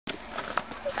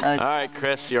Alright,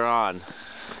 Chris, you're on.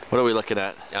 What are we looking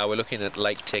at? We're looking at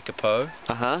Lake Tekapo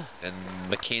Uh-huh. in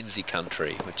Mackenzie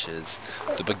country, which is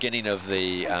the beginning of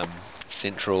the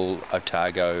central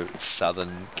Otago,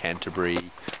 southern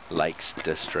Canterbury Lakes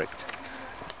district.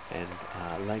 And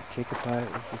Lake Tekapo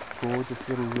is this gorgeous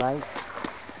little lake.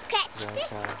 You can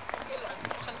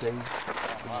see,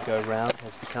 when you go around, it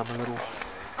has become a little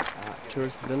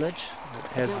tourist village.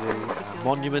 It has the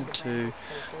monument to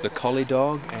the collie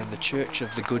dog and the Church of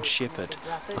the Good Shepherd.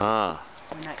 Ah.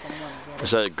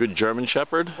 Is that a good German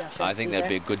Shepherd? I think that'd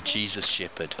be a good Jesus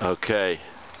Shepherd. Okay.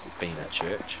 Being a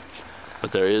church.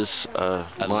 But there is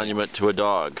a monument to a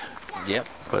dog. Yep.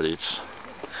 But it's...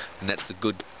 And that's the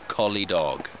good collie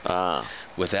dog. Ah.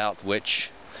 Without which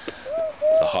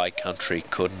the high country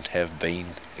couldn't have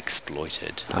been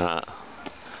exploited. Ah.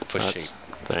 For sheep.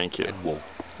 Thank you. And wool.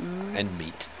 And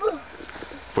meat.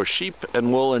 For sheep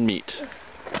and wool and meat.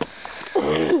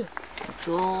 I'm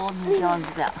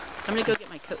gonna go get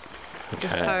my coat. Okay.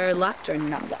 Is the car locked or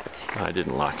not locked? I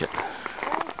didn't lock it.